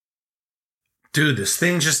dude, this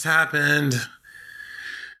thing just happened.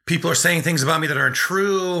 People are saying things about me that aren't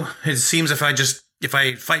true. It seems if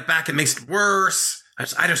I fight back, it makes it worse.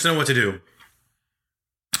 I just don't know what to do.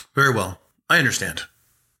 Very well. I understand.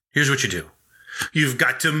 Here's what you do. You've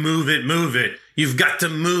got to move it. You've got to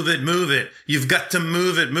move it. You've got to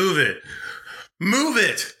move it. Move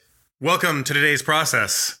it. Welcome to today's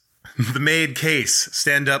process. The made case.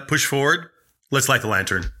 Stand up, push forward. Let's light the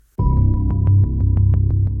lantern.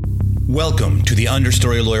 Welcome to the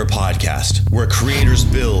Understory Lawyer Podcast, where creators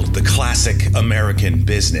build the classic American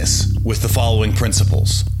business with the following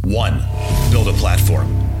principles. 1, build a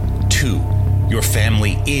platform. 2, your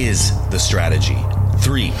family is the strategy.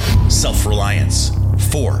 3, self-reliance.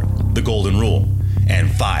 4, the golden rule.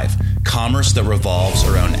 And 5, commerce that revolves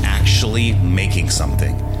around actually making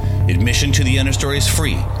something. Admission to the Understory is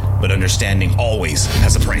free, but understanding always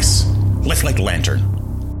has a price. Let's light the lantern.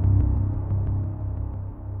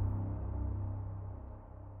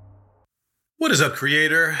 What is up,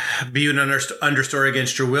 creator? Be you an understory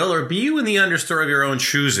against your will, or be you in the understory of your own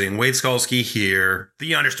choosing? Wade Skalski here,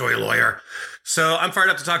 the Understory Lawyer. So I'm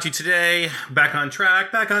fired up to talk to you today. Back on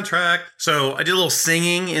track. So I did a little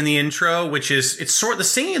singing in the intro, which is, the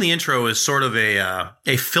singing in the intro is sort of a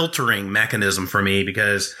filtering mechanism for me,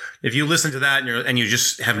 because if you listen to that and you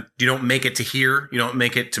don't make it to here, you don't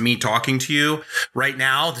make it to me talking to you right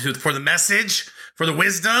now for the message, for the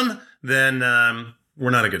wisdom, then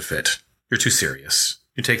we're not a good fit. You're too serious.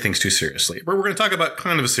 You take things too seriously. But we're going to talk about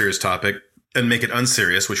kind of a serious topic and make it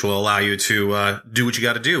unserious, which will allow you to do what you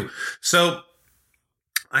got to do. So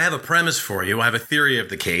I have a premise for you. I have a theory of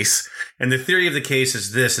the case. And the theory of the case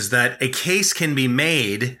is this, is that a case can be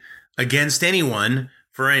made against anyone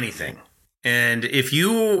for anything. And if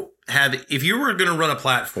you were going to run a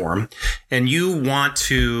platform and you want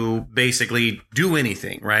to basically do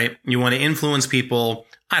anything, right? You want to influence people,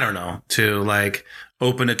 I don't know, to like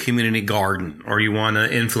open a community garden, or you want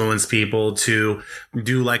to influence people to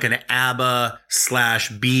do like an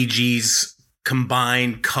ABBA/Bee Gees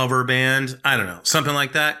combined cover band. I don't know, something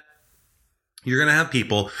like that. You're going to have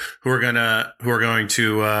people who are going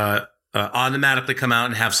to automatically come out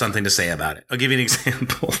and have something to say about it. I'll give you an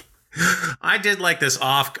example. I did like this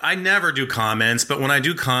I never do comments, but when I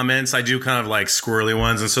do comments, I do kind of like squirrely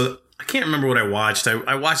ones. And so I can't remember what I watched.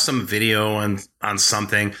 I watched some video on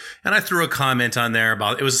something, and I threw a comment on there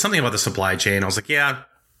it was something about the supply chain. I was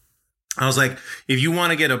like, if you want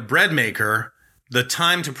to get a bread maker, the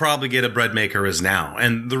time to probably get a bread maker is now.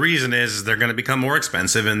 And the reason is they're going to become more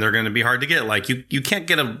expensive and they're going to be hard to get. Like you can't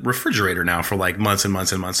get a refrigerator now for like months and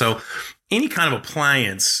months and months. So any kind of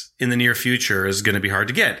appliance in the near future is going to be hard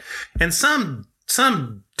to get. And some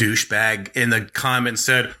douchebag in the comments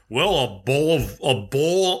said, well, a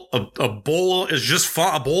bowl is just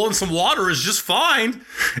fine. A bowl and some water is just fine.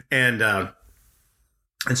 And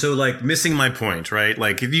so like missing my point, right?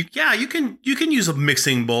 Like if you can use a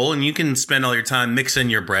mixing bowl and you can spend all your time mixing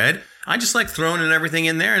your bread. I just like throwing everything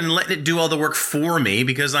in there and letting it do all the work for me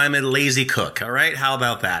because I'm a lazy cook. All right. How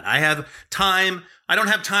about that? I have time. I don't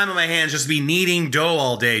have time on my hands just to be kneading dough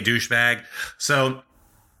all day, douchebag. So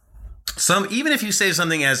even if you say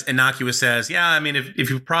something as innocuous as, yeah, I mean, if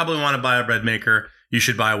you probably want to buy a bread maker, you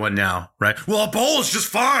should buy one now, right? Well, a bowl is just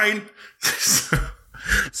fine.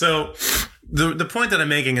 So the point that I'm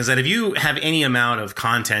making is that if you have any amount of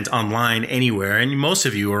content online anywhere, and most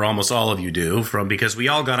of you or almost all of you do, because we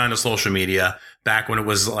all got onto social media back when it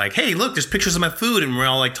was like, hey, look, there's pictures of my food, and we're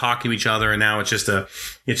all like talking to each other, and now it's just a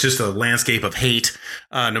landscape of hate,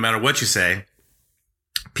 no matter what you say.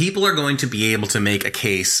 People are going to be able to make a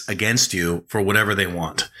case against you for whatever they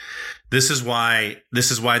want. This is why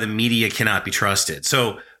the media cannot be trusted.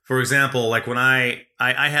 So, for example, like when I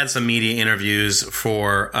had some media interviews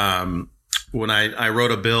for when I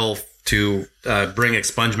wrote a bill to bring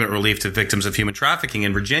expungement relief to victims of human trafficking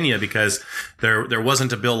in Virginia, because there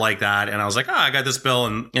wasn't a bill like that. And I was like, I got this bill.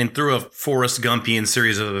 And through a Forrest Gumpian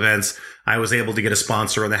series of events, I was able to get a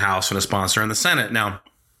sponsor in the House and a sponsor in the Senate. Now,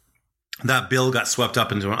 that bill got swept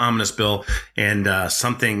up into an omnibus bill, and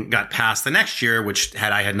something got passed the next year, which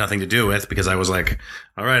I had nothing to do with, because I was like,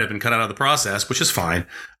 all right, I've been cut out of the process, which is fine.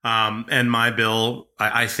 And my bill,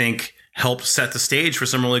 I think, helped set the stage for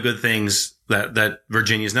some really good things that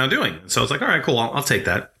Virginia is now doing. So it's like, all right, cool, I'll take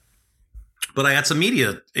that. But I had some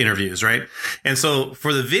media interviews, right? And so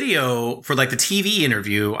for the video, for like the TV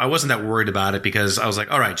interview, I wasn't that worried about it, because I was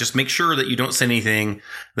like, all right, just make sure that you don't say anything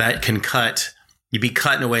that can cut be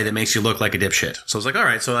cut in a way that makes you look like a dipshit. So I was like, all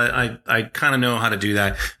right, so I kind of know how to do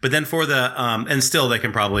that. But then for the, and still they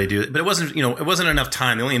can probably do it, but it wasn't enough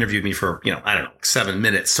time. They only interviewed me for, I don't know, 7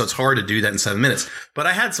 minutes. So it's hard to do that in 7 minutes. But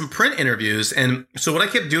I had some print interviews. And so what I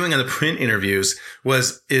kept doing on the print interviews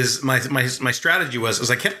is my strategy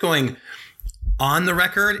was I kept going on the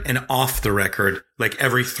record and off the record, like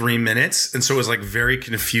every 3 minutes. And so it was like very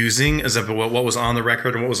confusing as to what was on the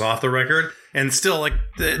record and what was off the record. And still, like,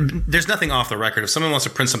 there's nothing off the record. If someone wants to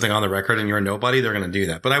print something on the record and you're a nobody, they're going to do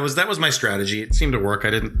that. But that was my strategy. It seemed to work. I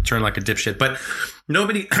didn't turn like a dipshit, but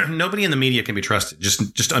nobody in the media can be trusted.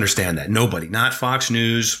 Just understand that. Nobody, not Fox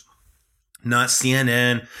News, not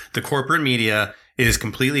CNN. The corporate media is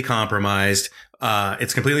completely compromised.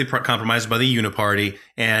 It's completely compromised by the uniparty,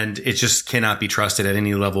 and it just cannot be trusted at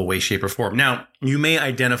any level, way, shape, or form. Now, you may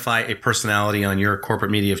identify a personality on your corporate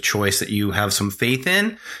media of choice that you have some faith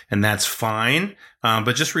in, and that's fine.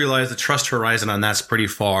 But just realize the trust horizon on that's pretty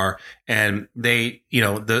far. And they,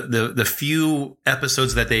 the few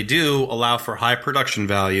episodes that they do allow for high production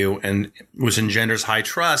value, and which engenders high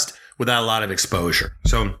trust without a lot of exposure.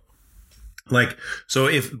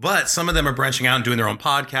 But some of them are branching out and doing their own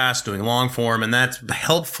podcasts, doing long form, and that's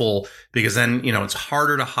helpful because then, it's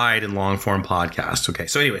harder to hide in long form podcasts. Okay.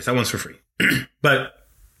 So anyways, that one's for free.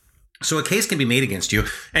 So a case can be made against you,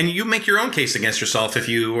 and you make your own case against yourself if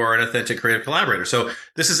you are an authentic creative collaborator. So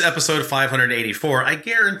this is episode 584. I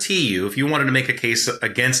guarantee you, if you wanted to make a case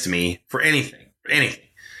against me for anything,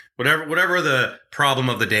 whatever the problem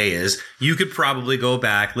of the day is, you could probably go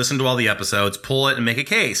back, listen to all the episodes, pull it, and make a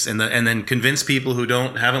case, and then convince people who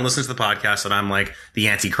haven't listened to the podcast that I'm like the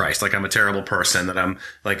Antichrist, like I'm a terrible person, that I'm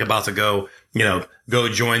like about to go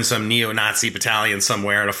join some neo-Nazi battalion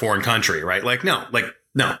somewhere in a foreign country, right?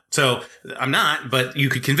 No. So I'm not, but you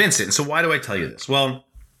could convince it. And so why do I tell you this? Well,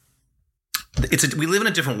 we live in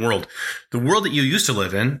a different world. The world that you used to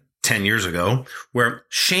live in 10 years ago, where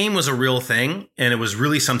shame was a real thing, and it was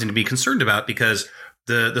really something to be concerned about because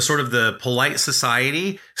the sort of the polite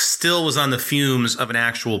society still was on the fumes of an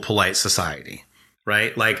actual polite society,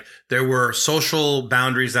 right? Like there were social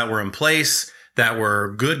boundaries that were in place that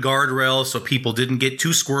were good guardrails so people didn't get too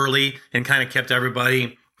squirrely, and kind of kept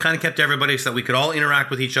everybody so that we could all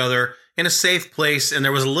interact with each other in a safe place. And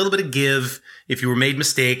there was a little bit of give. If you were made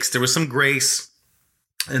mistakes, there was some grace.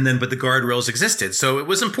 But the guardrails existed. So it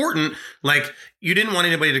was important. Like, you didn't want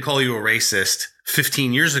anybody to call you a racist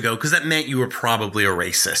 15 years ago, because that meant you were probably a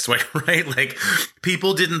racist, right? Like,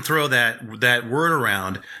 people didn't throw that word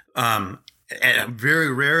around,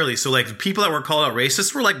 very rarely. So like, people that were called out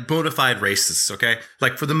racists were like bona fide racists. Okay.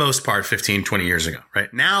 Like, for the most part, 15, 20 years ago,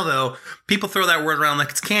 right? Now though, people throw that word around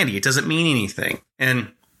like it's candy. It doesn't mean anything.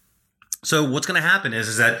 And so what's going to happen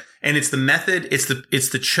is that, and it's the method, it's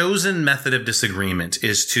the chosen method of disagreement,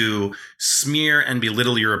 is to smear and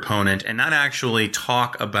belittle your opponent and not actually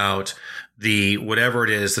talk about the whatever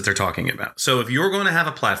it is that they're talking about. So if you're going to have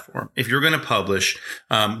a platform, if you're going to publish,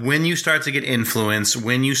 when you start to get influence,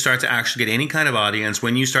 when you start to actually get any kind of audience,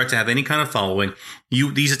 when you start to have any kind of following,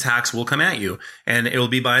 these attacks will come at you, and it'll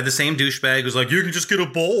be by the same douchebag who's like, you can just get a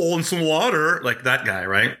bowl and some water, like that guy,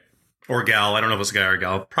 right? Or gal. I don't know if it's a guy or a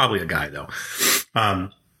gal. Probably a guy, though.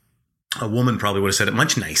 A woman probably would have said it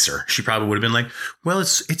much nicer. She probably would have been like, well,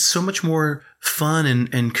 it's so much more fun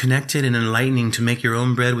and connected and enlightening to make your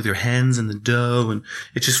own bread with your hands in the dough. And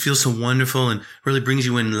it just feels so wonderful and really brings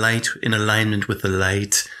you in alignment with the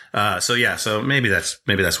light. So maybe that's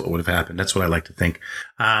what would have happened. That's what I like to think.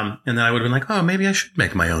 And then I would have been like, oh, maybe I should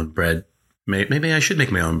make my own bread. Maybe I should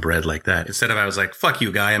make my own bread like that. Instead of, I was like, fuck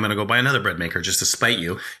you, guy, I'm going to go buy another bread maker just to spite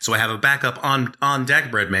you. So I have a backup on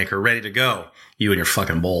deck bread maker ready to go. You and your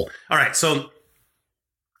fucking bowl. All right. So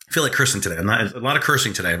I feel like cursing today. I'm not a lot of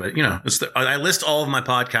cursing today, but I list all of my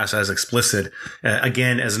podcasts as explicit,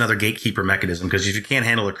 again, as another gatekeeper mechanism, because if you can't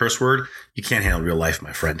handle a curse word, you can't handle real life,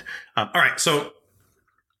 my friend. All right. So,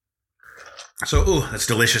 ooh, that's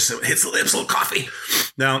delicious. It hits the lips, a little coffee.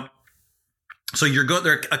 Now, so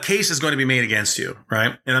a case is going to be made against you,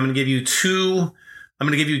 right? And I'm going to give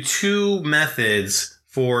you two methods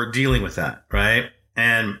for dealing with that, right?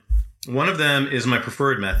 And one of them is my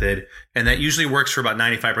preferred method, and that usually works for about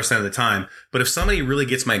 95% of the time. But if somebody really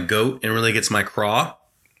gets my goat and really gets my craw,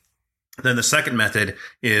 then the second method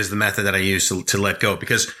is the method that I use to let go,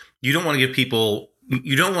 because you don't want to give people,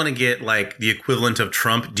 you don't want to get like the equivalent of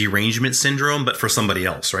Trump derangement syndrome, but for somebody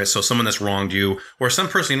else, right? So someone that's wronged you, or some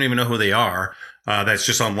person you don't even know who they are, that's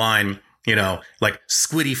just online, like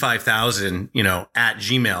Squiddy5000, at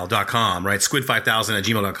gmail.com, right? Squid5000 at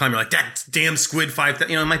gmail.com. You're like, that damn Squid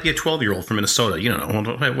 5000, it might be a 12-year-old from Minnesota,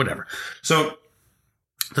 whatever. So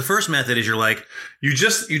The first method is you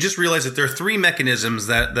just realize that there are three mechanisms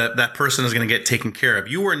that person is going to get taken care of.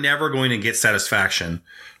 You are never going to get satisfaction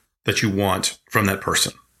that you want from that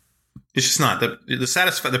person. It's just not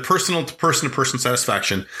the personal to person to person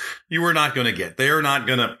satisfaction. You are not going to get. You're not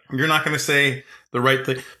going to say the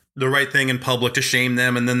right thing in public to shame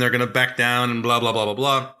them, and then they're going to back down and blah blah blah blah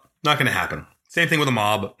blah. Not going to happen. Same thing with a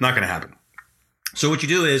mob. Not going to happen. So what you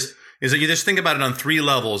do is that you just think about it on three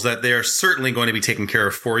levels that they're certainly going to be taken care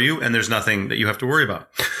of for you, and there's nothing that you have to worry about.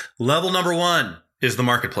 Level number one is the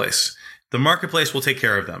marketplace. The marketplace will take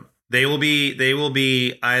care of them. They will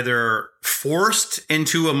be either forced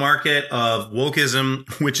into a market of wokeism,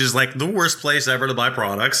 which is like the worst place ever to buy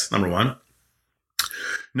products. Number one.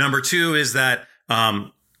 Number two is that,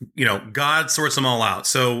 God sorts them all out.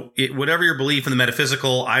 So whatever your belief in the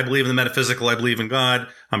metaphysical, I believe in the metaphysical. I believe in God.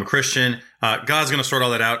 I'm a Christian. God's going to sort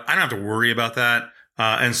all that out. I don't have to worry about that.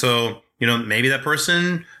 And so, maybe that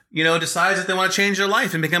person, decides that they want to change their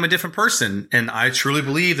life and become a different person. And I truly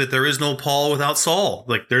believe that there is no Paul without Saul.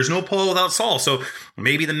 Like there's no Paul without Saul. So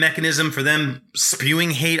maybe the mechanism for them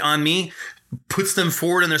spewing hate on me puts them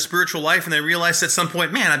forward in their spiritual life, and they realize at some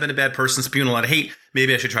point, man, I've been a bad person spewing a lot of hate.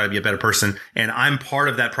 Maybe I should try to be a better person. And I'm part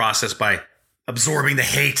of that process by absorbing the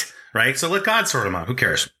hate, right? So let God sort them out. Who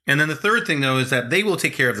cares? And then the third thing, though, is that they will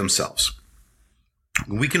take care of themselves.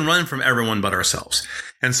 We can run from everyone but ourselves.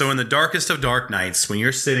 And so in the darkest of dark nights, when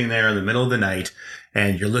you're sitting there in the middle of the night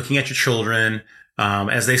and you're looking at your children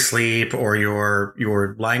as they sleep, or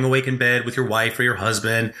you're lying awake in bed with your wife or your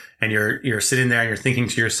husband, and you're sitting there and you're thinking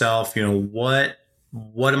to yourself, what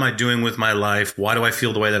am I doing with my life? Why do I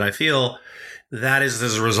feel the way that I feel? That is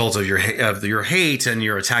as a result of your hate, and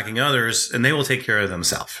you're attacking others, and they will take care of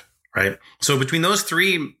themselves, right? So between those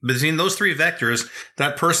three vectors,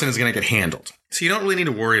 that person is going to get handled. So you don't really need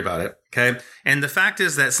to worry about it, okay? And the fact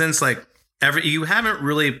is that since you haven't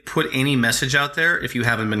really put any message out there, if you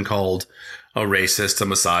haven't been called a racist, a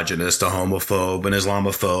misogynist, a homophobe, an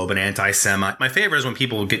Islamophobe, an anti-Semite. My favorite is when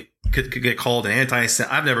people get called an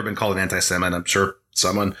anti-Semite. I've never been called an anti-Semite. I'm sure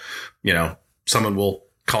someone will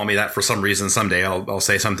call me that for some reason someday. I'll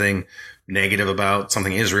say something negative about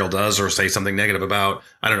something Israel does, or say something negative about,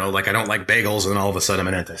 I don't know, like I don't like bagels, and then all of a sudden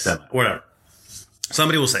I'm an anti-Semite. Whatever.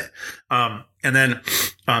 Somebody will say it. And then,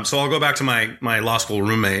 so I'll go back to my law school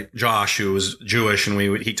roommate, Josh, who was Jewish,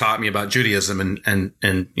 and he taught me about Judaism, and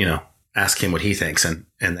ask him what he thinks. And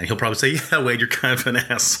then he'll probably say, yeah, Wade, you're kind of an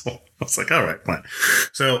asshole. I was like, all right, fine.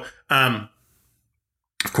 So, of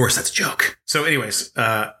course that's a joke. So anyways,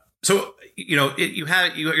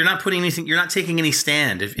 you're not putting anything, you're not taking any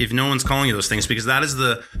stand if no one's calling you those things, because that is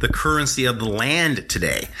the currency of the land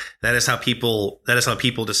today. That is how people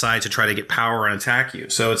decide to try to get power and attack you.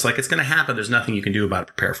 So it's like, it's going to happen. There's nothing you can do about it.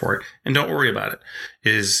 Prepare for it, and don't worry about it.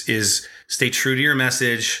 Is stay true to your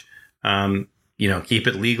message. Keep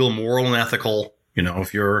it legal, moral, and ethical.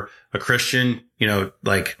 If you're a Christian,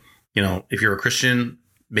 if you're a Christian,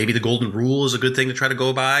 maybe the golden rule is a good thing to try to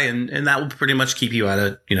go by, and that will pretty much keep you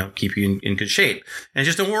in good shape. And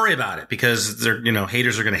just don't worry about it, because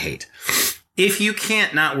haters are going to hate. If you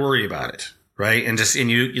can't not worry about it, right? And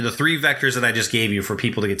the three vectors that I just gave you for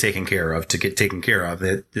people to get taken care of,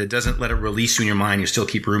 that doesn't let it release you in your mind. You still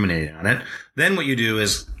keep ruminating on it. Then what you do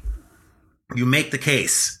is you make the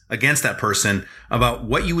case against that person about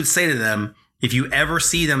what you would say to them if you ever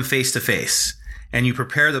see them face to face, and you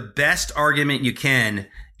prepare the best argument you can,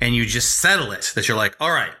 and you just settle it that you're like,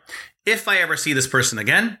 all right, if I ever see this person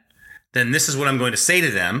again, then this is what I'm going to say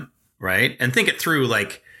to them, right? And think it through.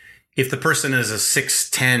 Like, if the person is a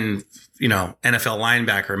 6'10", NFL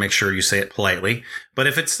linebacker, make sure you say it politely. But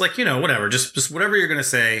if it's like, whatever, just whatever you're going to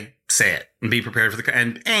say it, and be prepared for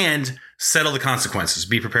and settle the consequences.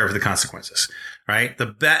 Be prepared for the consequences, right? The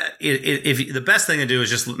best thing to do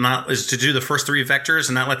is to do the first three vectors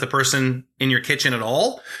and not let the person in your kitchen at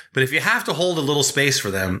all. But if you have to hold a little space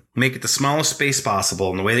for them, make it the smallest space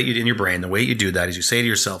possible. And the way that you do in your brain, the way you do that is you say to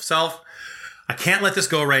yourself, I can't let this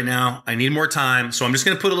go right now. I need more time. So I'm just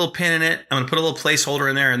going to put a little pin in it. I'm going to put a little placeholder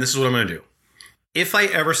in there. And this is what I'm going to do. If I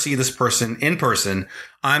ever see this person in person,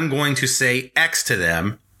 I'm going to say X to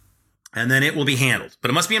them, and then it will be handled.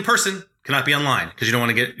 But it must be in person, cannot be online, because you don't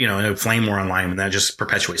want to get, in a flame war online, and that just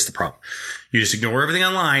perpetuates the problem. You just ignore everything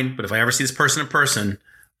online. But if I ever see this person in person,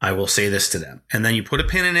 I will say this to them. And then you put a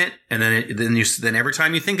pin in it. And then every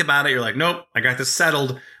time you think about it, you're like, nope, I got this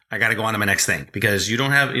settled. I got to go on to my next thing, because you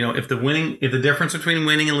don't have, if the difference between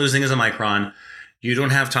winning and losing is a micron, you don't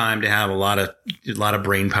have time to have a lot of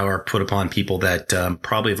brain power put upon people that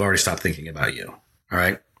probably have already stopped thinking about you. All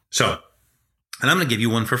right. So, and I'm going to give you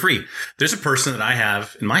one for free. There's a person that I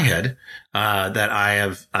have in my head that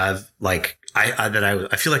I've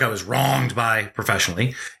I feel like I was wronged by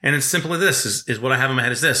professionally. And it's simply this is what I have in my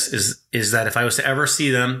head is that if I was to ever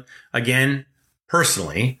see them again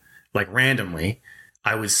personally, like randomly,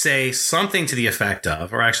 I would say something to the effect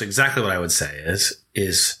of, or actually exactly what I would say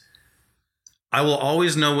is I will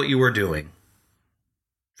always know what you were doing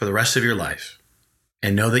for the rest of your life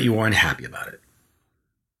and know that you weren't happy about it.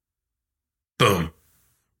 Boom.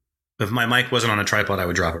 If my mic wasn't on a tripod, I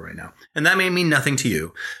would drop it right now. And that may mean nothing to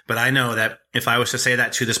you, but I know that if I was to say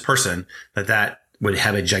that to this person, that would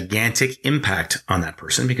have a gigantic impact on that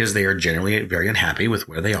person because they are generally very unhappy with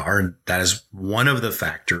where they are. And that is one of the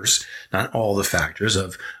factors, not all the factors,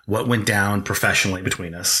 of what went down professionally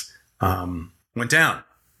between us, went down.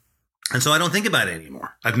 And so I don't think about it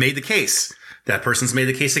anymore. I've made the case. That person's made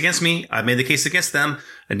the case against me. I've made the case against them.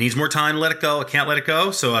 It needs more time to let it go. I can't let it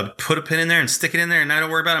go. So I put a pin in there and stick it in there and I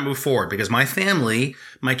don't worry about it. Move forward because my family,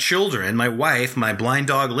 my children, my wife, my blind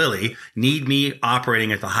dog, Lily, need me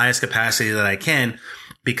operating at the highest capacity that I can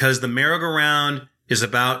because the merry-go-round is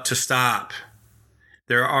about to stop.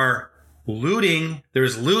 There's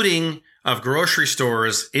looting of grocery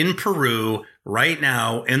stores in Peru right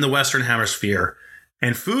now in the Western Hemisphere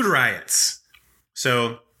and food riots.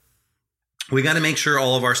 So we got to make sure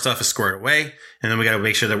all of our stuff is squared away. And then we got to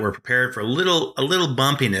make sure that we're prepared for a little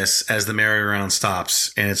bumpiness as the merry-go-round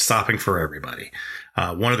stops, and it's stopping for everybody.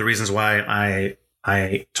 One of the reasons why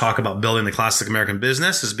I talk about building the classic American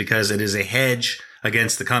business is because it is a hedge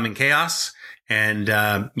against the coming chaos. And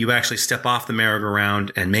you actually step off the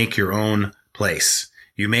merry-go-round and make your own place.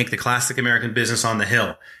 You make the classic American business on the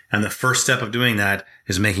hill. And the first step of doing that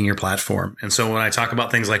is making your platform. And so when I talk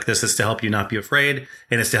about things like this, it's to help you not be afraid.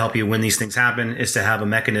 And it's to help you when these things happen, is to have a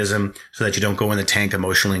mechanism so that you don't go in the tank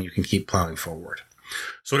emotionally and you can keep plowing forward.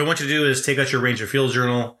 So what I want you to do is take out your Ranger Field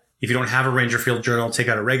journal. If you don't have a Ranger Field journal, take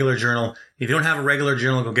out a regular journal. If you don't have a regular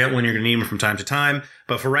journal, go get one. You're going to need them from time to time.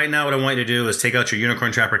 But for right now, what I want you to do is take out your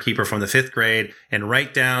Unicorn Trapper Keeper from the 5th grade and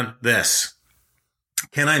write down this.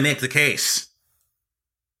 Can I make the case?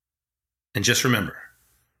 And just remember,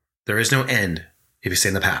 there is no end if you stay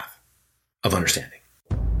in the path of understanding.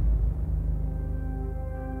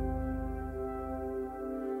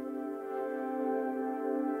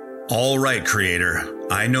 All right, creator.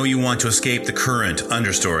 I know you want to escape the current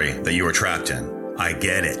understory that you are trapped in. I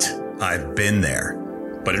get it. I've been there.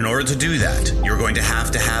 But in order to do that, you're going to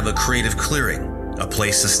have a creative clearing, a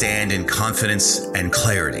place to stand in confidence and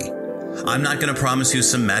clarity. I'm not going to promise you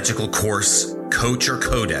some magical course, coach, or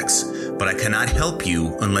codex, but I cannot help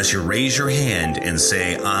you unless you raise your hand and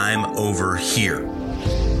say, I'm over here.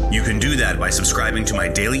 You can do that by subscribing to my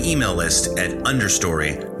daily email list at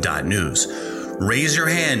understory.news. Raise your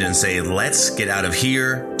hand and say, let's get out of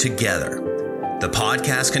here together. The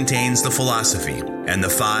podcast contains the philosophy and the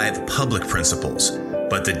 5 public principles,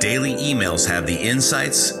 but the daily emails have the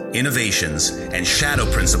insights, innovations, and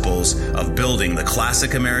shadow principles of building the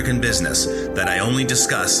classic American business that I only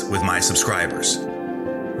discuss with my subscribers.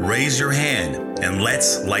 Raise your hand and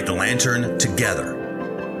let's light the lantern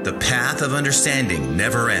together. The path of understanding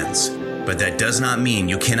never ends, but that does not mean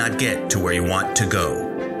you cannot get to where you want to go.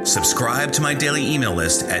 Subscribe to my daily email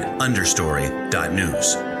list at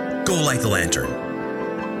understory.news. Go light the lantern.